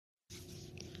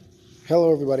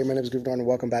Hello, everybody. My name is Goof Norton, and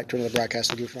welcome back to another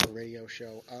broadcast of Goof Norton Radio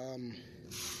Show.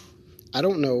 I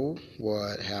don't know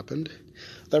what happened.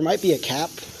 There might be a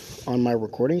cap on my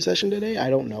recording session today.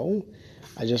 I don't know.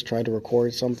 I just tried to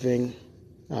record something,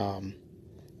 and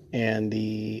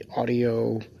the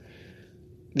audio,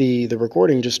 the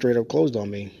recording just straight up closed on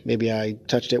me. Maybe I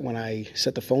touched it when I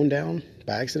set the phone down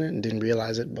by accident and didn't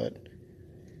realize it, but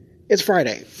it's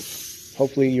Friday.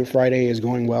 Hopefully your Friday is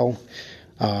going well.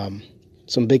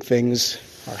 Some big things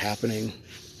are happening.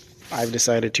 I've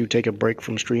decided to take a break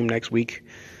from stream next week.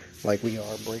 Like, we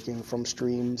are breaking from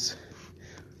streams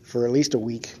for at least a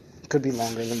week. Could be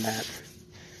longer than that.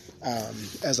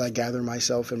 As I gather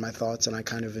myself and my thoughts, and I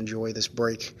kind of enjoy this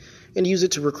break and use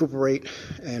it to recuperate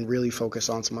and really focus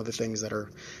on some other things that are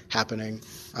happening.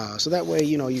 So that way,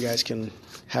 you guys can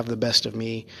have the best of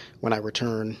me when I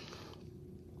return,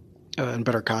 and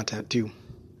better content too.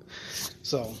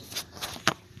 So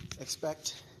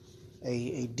expect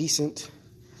a decent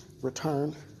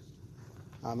return.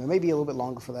 It may be a little bit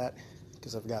longer for that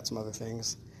because I've got some other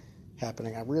things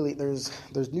happening. There's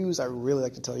news I really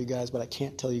like to tell you guys, but I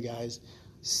can't tell you guys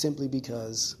simply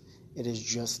because it is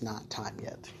just not time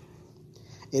yet.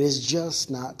 It is just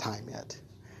not time yet.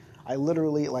 I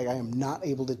am not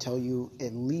able to tell you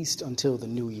at least until the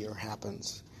new year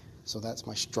happens. So that's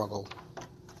my struggle.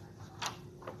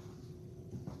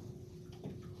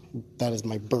 That is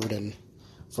my burden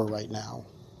for right now.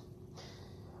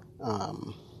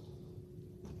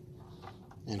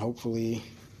 And hopefully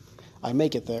I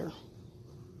make it there.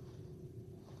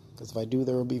 Because if I do,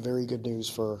 there will be very good news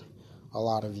for a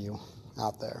lot of you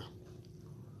out there.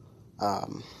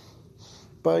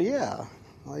 But yeah,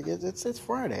 it's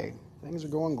Friday. Things are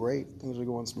going great. Things are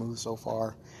going smooth so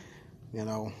far.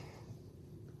 I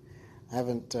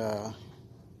haven't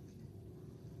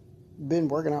been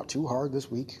working out too hard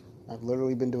this week. I've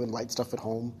literally been doing light stuff at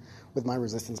home with my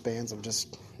resistance bands. I've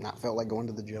just not felt like going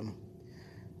to the gym.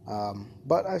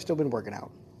 But I've still been working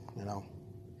out,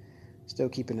 still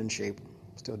keeping in shape,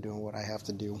 still doing what I have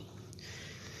to do.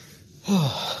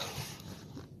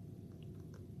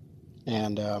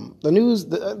 And the news,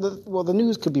 the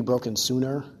news could be broken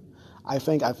sooner. I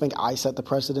think I set the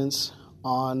precedence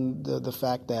on the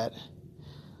fact that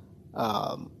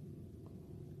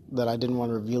that I didn't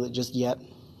want to reveal it just yet.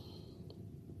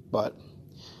 But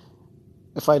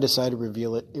if I decide to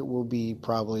reveal it, it will be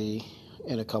probably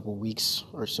in a couple weeks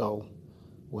or so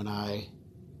when I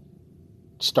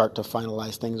start to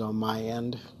finalize things on my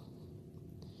end.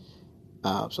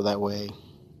 So that way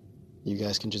you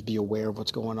guys can just be aware of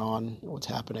what's going on, what's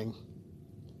happening.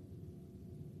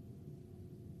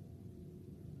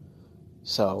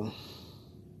 So,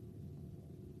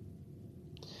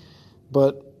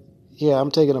 but yeah,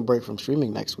 I'm taking a break from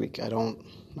streaming next week. I don't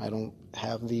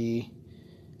have the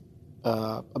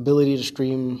ability to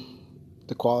stream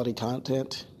the quality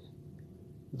content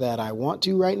that I want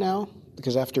to right now,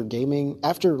 because after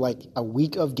like a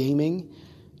week of gaming,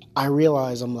 I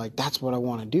realize I'm like, that's what I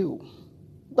want to do.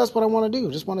 That's what I want to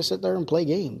do. Just want to sit there and play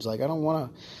games. Like, I don't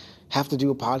want to have to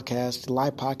do a podcast.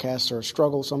 Live podcasts are a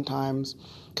struggle sometimes,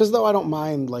 because though I don't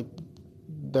mind like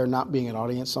there not being an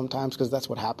audience sometimes, because that's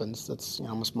what happens.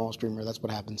 I'm a small streamer. That's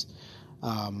what happens.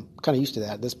 Kind of used to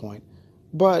that at this point.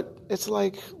 But it's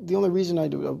like the only reason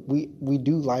we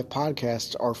do live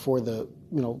podcasts are for the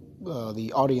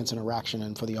audience interaction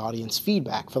and for the audience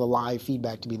feedback, for the live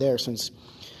feedback to be there, since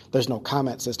there's no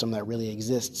comment system that really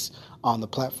exists on the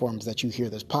platforms that you hear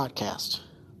this podcast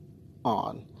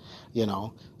on,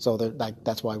 So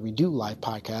that's why we do live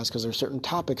podcasts, because there's certain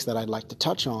topics that I'd like to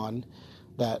touch on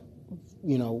that,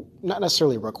 not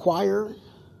necessarily require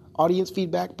audience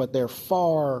feedback, but they're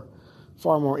far,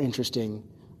 far more interesting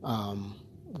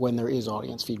when there is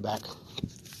audience feedback.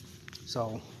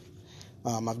 So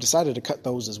I've decided to cut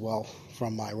those as well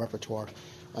from my repertoire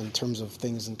in terms of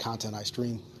things and content I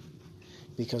stream,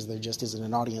 because there just isn't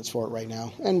an audience for it right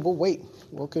now. And we'll wait.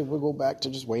 We'll go back to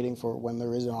just waiting for when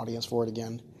there is an audience for it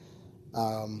again.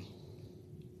 But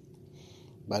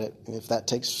if that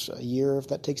takes a year, if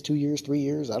that takes 2 years, 3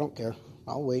 years, I don't care.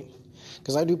 I'll wait.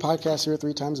 Because I do podcasts here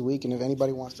 3 times a week, and if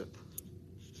anybody wants to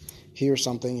hear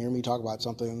me talk about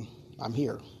something, I'm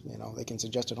here. They can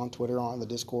suggest it on Twitter, on the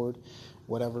Discord,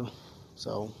 whatever.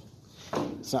 So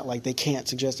it's not like they can't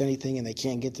suggest anything and they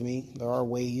can't get to me. There are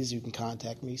ways you can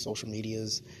contact me. Social media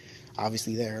is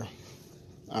obviously there.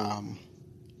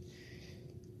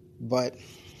 But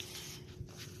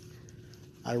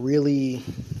I really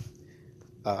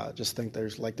just think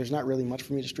there's not really much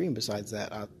for me to stream besides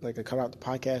that. I cut out the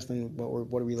podcast, and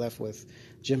what are we left with?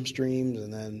 Gym streams,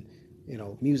 and then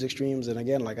music streams. And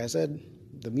again, like I said,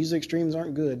 the music streams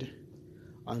aren't good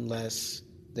unless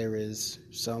there is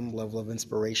some level of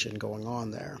inspiration going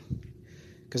on there.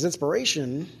 Because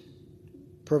inspiration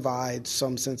provides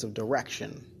some sense of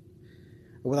direction.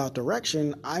 Without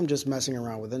direction, I'm just messing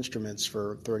around with instruments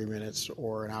for 30 minutes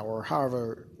or an hour, or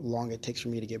however long it takes for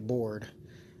me to get bored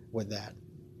with that.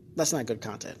 That's not good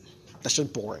content. That's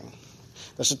just boring.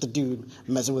 That's just the dude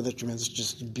messing with instruments,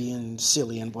 just being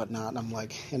silly and whatnot. And I'm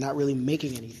like, and not really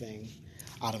making anything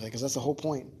out of it, because that's the whole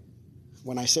point.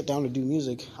 When I sit down to do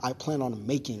music, I plan on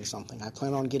making something. I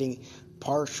plan on getting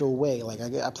partial way. Like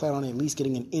I plan on at least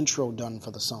getting an intro done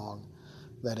for the song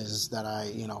that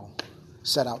I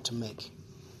set out to make.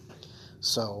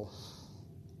 So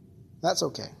that's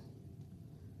okay.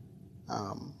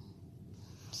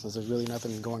 Since there's really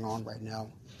nothing going on right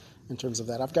now in terms of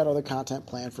that. I've got other content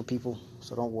planned for people,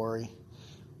 so don't worry.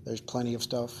 There's plenty of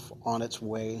stuff on its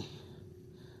way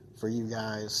for you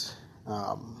guys.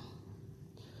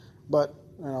 But,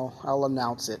 I'll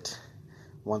announce it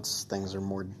once things are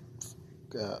more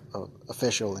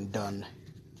official and done.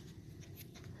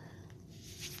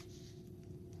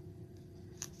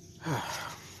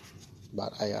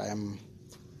 But I am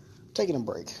taking a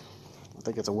break. I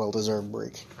think it's a well-deserved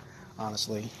break,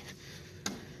 honestly.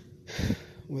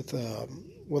 With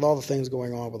all the things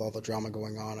going on, with all the drama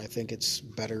going on, I think it's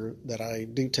better that I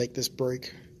do take this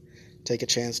break, take a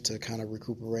chance to kind of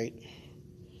recuperate,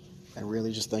 and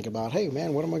really just think about, hey,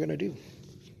 man, what am I going to do?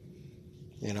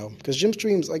 Because gym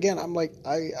streams, again, I'm like,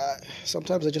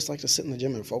 sometimes I just like to sit in the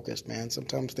gym and focus, man.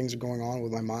 Sometimes things are going on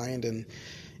with my mind and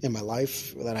in my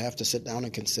life that I have to sit down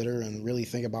and consider and really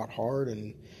think about hard,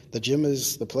 and the gym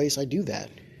is the place I do that,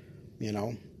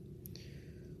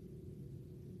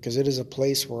 because it is a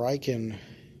place where I can,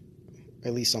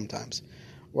 at least sometimes,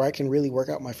 where I can really work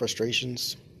out my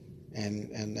frustrations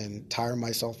and tire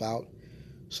myself out.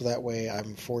 So that way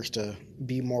I'm forced to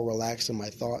be more relaxed in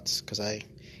my thoughts, because I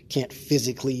can't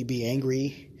physically be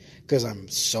angry because I'm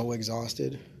so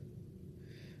exhausted,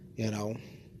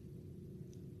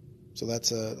 So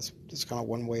that's kind of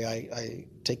one way I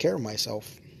take care of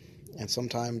myself. And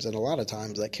sometimes, and a lot of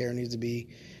times, that care needs to be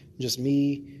just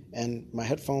me and my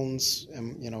headphones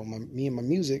and, me and my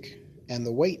music and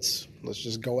the weights. Let's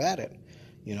just go at it.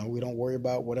 We don't worry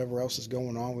about whatever else is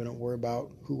going on. We don't worry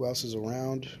about who else is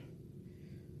around.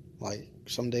 Like,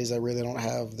 some days I really don't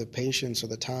have the patience or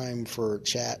the time for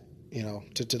chat,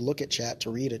 to look at chat,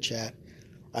 to read a chat.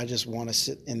 I just want to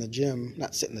sit in the gym,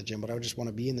 not sit in the gym, but I just want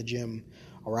to be in the gym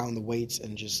around the weights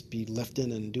and just be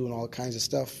lifting and doing all kinds of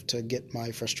stuff to get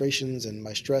my frustrations and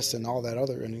my stress and all that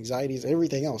other and anxieties,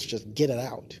 everything else, just get it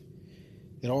out.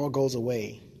 It all goes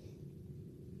away.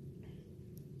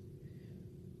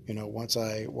 Once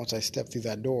I step through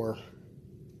that door,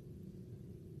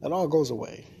 it all goes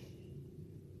away.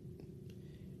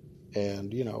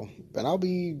 And, and I'll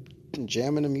be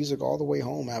jamming the music all the way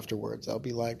home afterwards. I'll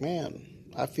be like, man,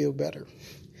 I feel better.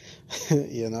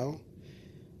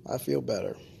 I feel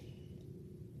better.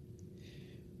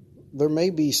 There may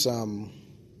be some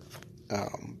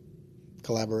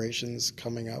collaborations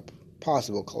coming up,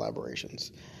 possible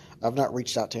collaborations. I've not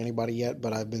reached out to anybody yet,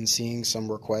 but I've been seeing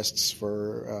some requests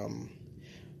for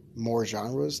more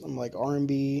genres. I'm like,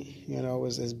 R&B,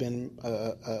 has been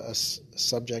a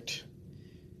subject,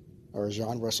 or a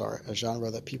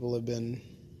genre that people have been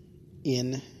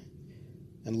in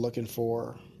and looking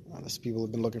for. People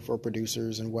have been looking for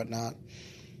producers and whatnot.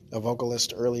 A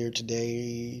vocalist earlier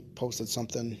today posted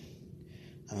something,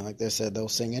 like they said, they'll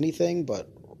sing anything but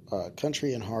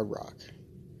country and hard rock.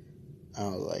 I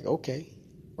was like, okay.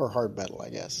 Or hard metal, I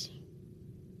guess.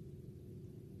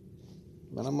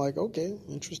 But I'm like, okay,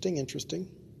 interesting.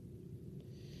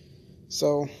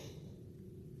 So,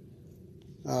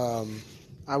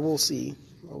 I will see.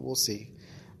 We'll see.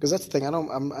 Because that's the thing.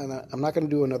 I'm not going to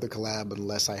do another collab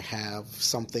unless I have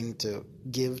something to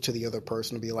give to the other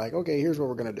person to be like, okay, here's what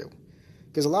we're going to do.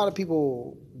 Because a lot of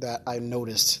people that I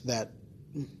noticed that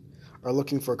are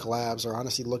looking for collabs are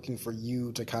honestly looking for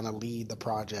you to kind of lead the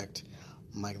project.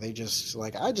 Like, they just,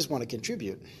 like, I just want to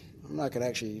contribute. I'm not going to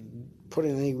actually put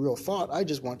in any real thought. I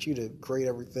just want you to create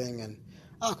everything, and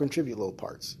I'll contribute little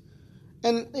parts.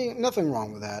 And nothing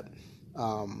wrong with that.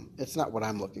 It's not what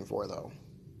I'm looking for, though.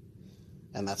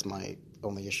 And that's my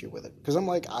only issue with it. Because I'm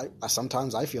like,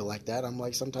 sometimes I feel like that. I'm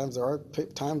like, sometimes there are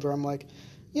times where I'm like,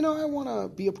 I want to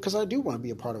be, because I do want to be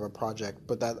a part of a project,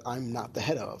 but that I'm not the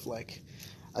head of. Like,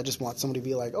 I just want somebody to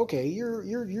be like, okay,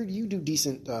 you do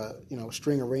decent,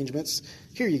 string arrangements.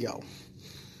 Here you go.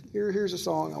 Here's a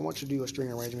song. I want you to do a string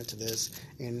arrangement to this,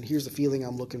 and here's the feeling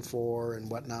I'm looking for,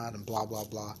 and whatnot, and blah blah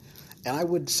blah. And I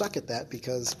would suck at that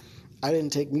because I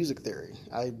didn't take music theory.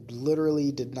 I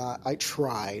literally did not. I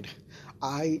tried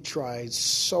I tried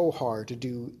hard to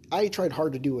do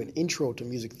an intro to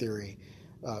music theory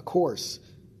course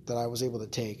that I was able to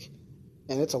take,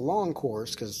 and it's a long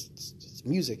course because it's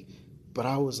music. But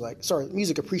I was like, sorry,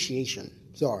 music appreciation.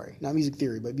 Sorry, not music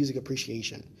theory, but music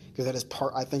appreciation, because that is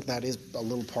part. I think that is a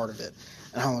little part of it.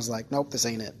 And I was like, nope, this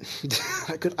ain't it.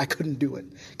 I couldn't do it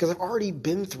because I've already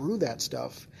been through that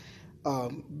stuff.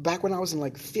 Back when I was in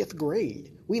like 5th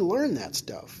grade, we learned that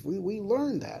stuff. We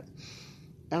learned that,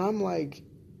 and I'm like,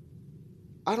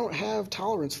 I don't have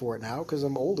tolerance for it now because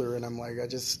I'm older, and I'm like,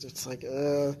 it's like,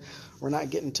 we're not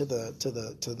getting to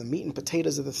the meat and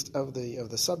potatoes of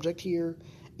the subject here,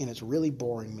 and it's really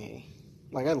boring me.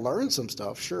 Like, I learned some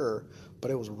stuff, sure,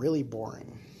 but it was really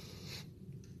boring.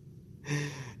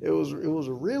 It was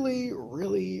really,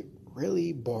 really,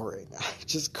 really boring. I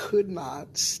just could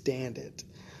not stand it.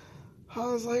 I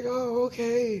was like, oh,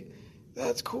 okay,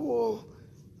 that's cool.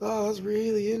 Oh, that's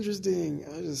really interesting.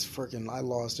 I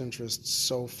lost interest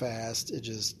so fast.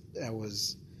 Because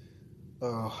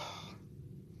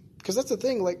that's the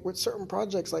thing, like, with certain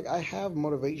projects, like, I have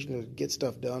motivation to get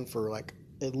stuff done for, like,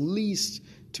 at least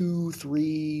 2,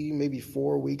 3, maybe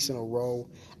 4 weeks in a row.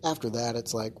 After that,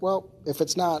 it's like, well, if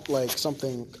it's not, like,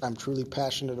 something I'm truly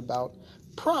passionate about,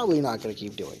 probably not going to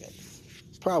keep doing it.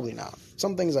 Probably not.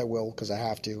 Some things I will because I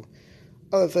have to.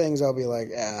 Other things I'll be like,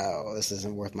 oh, this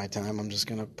isn't worth my time. I'm just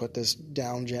going to put this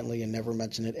down gently and never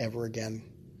mention it ever again.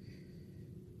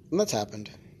 And that's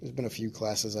happened. There's been a few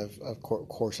classes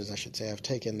courses, I should say, I've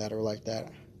taken that are like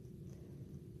that.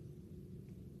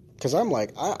 Because I'm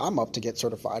like, I'm up to get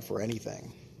certified for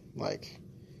anything. Like,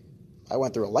 I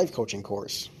went through a life coaching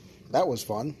course. That was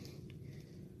fun.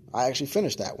 I actually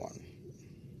finished that one.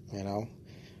 You know?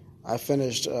 I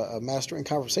finished a Mastering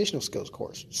Conversational Skills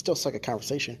course. Still suck at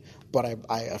conversation, but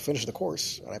I finished the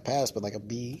course, and I passed with like a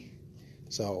B.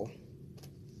 So,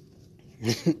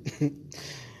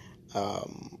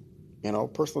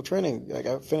 personal training, like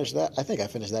I finished that. I think I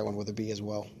finished that one with a B as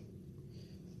well.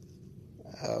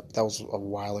 That was a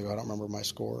while ago. I don't remember my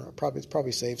score. It's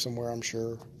probably saved somewhere, I'm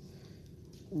sure.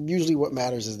 Usually what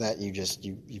matters is that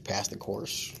you pass the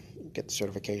course, get the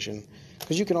certification,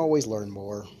 because you can always learn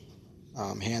more.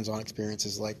 Hands-on experience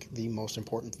is like the most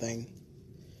important thing.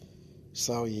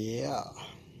 So yeah,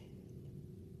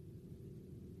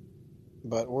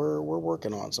 but we're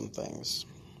working on some things.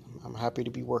 I'm happy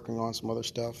to be working on some other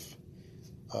stuff,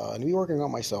 and be working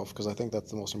on myself, because I think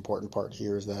that's the most important part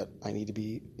here, is that I need to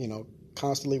be,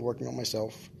 constantly working on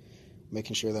myself,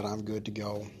 making sure that I'm good to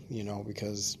go,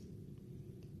 because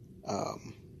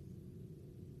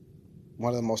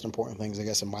one of the most important things, I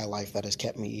guess, in my life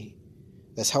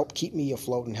that's helped keep me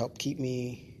afloat and helped keep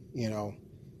me,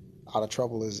 out of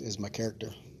trouble is my character.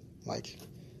 Like,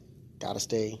 gotta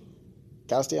stay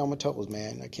on my toes,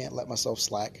 man. I can't let myself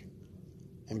slack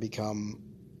and become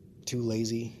too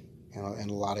lazy, in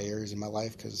a lot of areas in my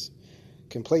life, because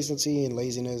complacency and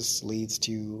laziness leads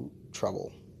to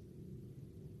trouble.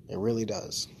 It really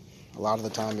does. A lot of the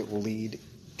time it will lead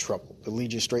trouble. It'll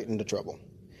lead you straight into trouble.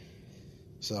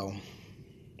 So,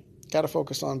 gotta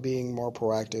focus on being more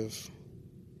proactive,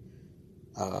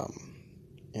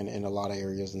 in a lot of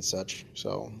areas and such.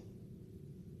 So,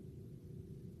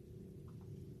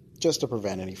 just to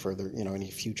prevent any further,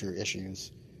 any future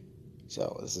issues.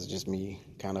 So this is just me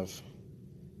kind of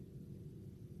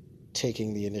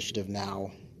taking the initiative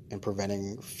now and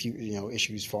preventing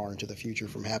issues far into the future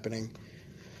from happening.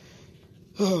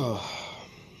 But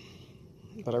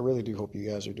I really do hope you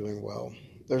guys are doing well.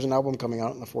 There's an album coming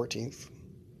out on the 14th,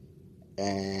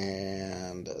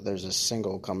 and there's a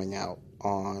single coming out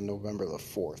on November the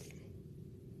 4th.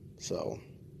 So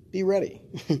be ready.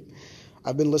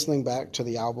 I've been listening back to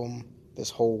the album this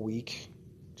whole week,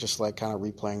 just like kind of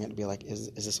replaying it and be like,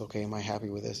 is this okay? Am I happy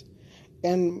with this?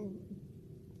 And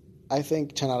I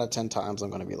think 10 out of 10 times I'm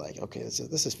going to be like, okay, this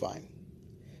is fine.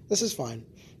 This is fine.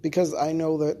 Because I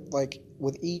know that, like,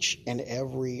 with each and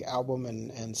every album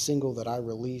and single that I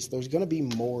release, there's going to be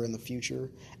more in the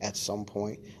future at some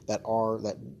point that are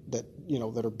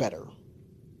better.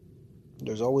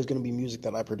 There's always going to be music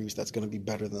that I produce that's going to be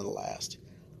better than the last.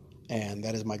 And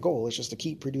that is my goal. It's just to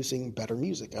keep producing better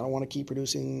music. I don't want to keep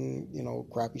producing,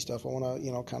 crappy stuff. I want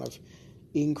to, kind of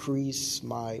increase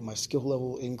my skill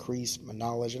level, increase my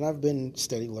knowledge. And I've been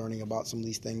steady learning about some of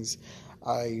these things.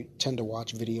 I tend to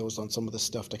watch videos on some of this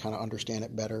stuff to kind of understand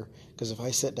it better. Because if I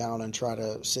sit down and try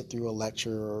to sit through a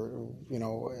lecture or,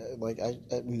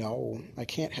 I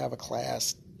can't have a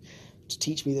class to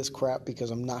teach me this crap, because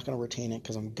I'm not going to retain it,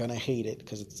 because I'm going to hate it,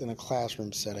 because it's in a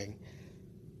classroom setting.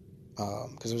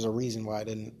 Because there's a reason why I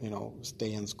didn't,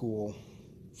 stay in school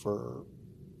for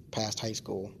past high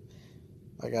school.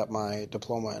 I got my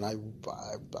diploma, and I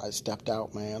stepped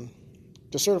out, man.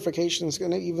 The certifications,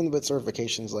 and even with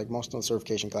certifications, like most of the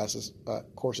certification classes,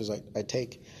 courses I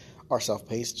take are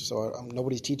self-paced, so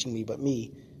nobody's teaching me but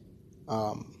me.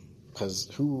 Because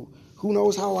who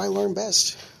knows how I learn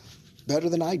best, better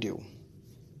than I do,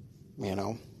 you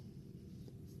know.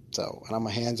 So, and I'm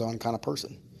a hands-on kind of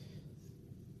person.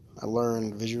 I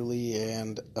learn visually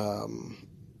and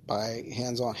by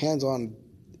hands-on. Hands-on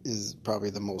is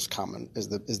probably the most common, is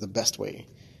the best way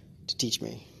to teach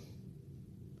me.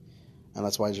 And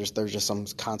that's why there's just some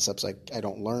concepts I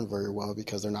don't learn very well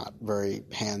because they're not very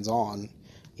hands-on,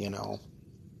 you know.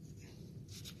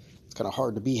 It's kind of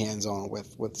hard to be hands-on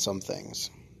with some things.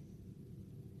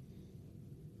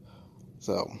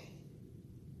 So,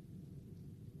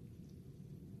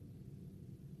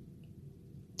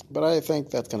 but I think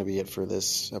that's going to be it for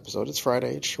this episode. It's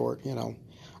Friday, it's short, you know.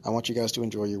 I want you guys to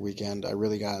enjoy your weekend. I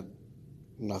really got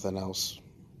nothing else.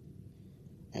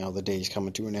 You know, the day's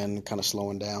coming to an end, kind of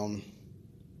slowing down.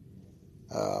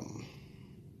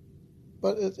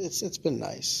 But it's been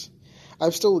nice.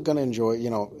 I'm still gonna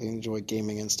enjoy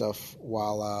gaming and stuff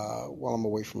while I'm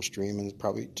away from stream, and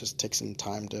probably just take some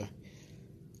time to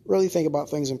really think about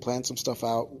things and plan some stuff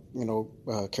out,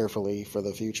 carefully for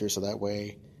the future, so that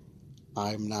way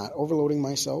I'm not overloading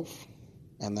myself,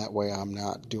 and that way I'm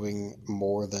not doing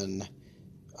more than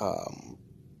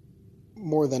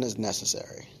is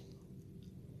necessary.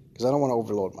 Because I don't want to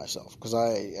overload myself. Because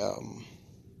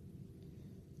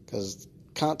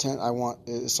content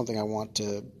is something I want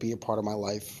to be a part of my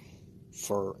life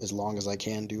for as long as I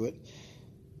can do it.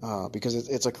 Because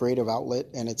it's a creative outlet,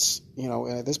 and it's,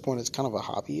 and at this point it's kind of a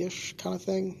hobby-ish kind of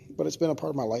thing, but it's been a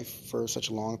part of my life for such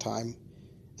a long time,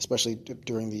 especially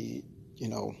during the,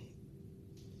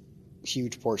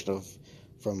 huge portion of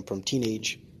from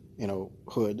teenage,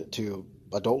 hood to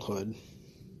adulthood.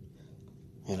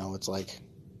 It's like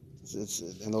it's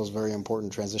in those very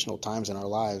important transitional times in our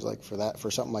lives, like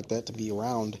for something like that to be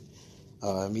around,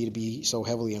 me to be so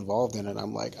heavily involved in it,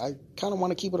 I'm like, I kind of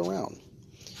want to keep it around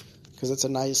because it's a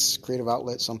nice creative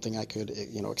outlet, something I could,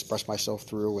 express myself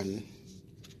through and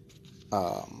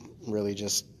really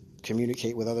just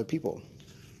communicate with other people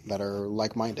that are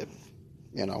like-minded,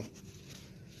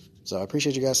 So I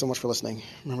appreciate you guys so much for listening.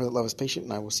 Remember that love is patient,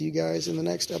 and I will see you guys in the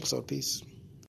next episode. Peace.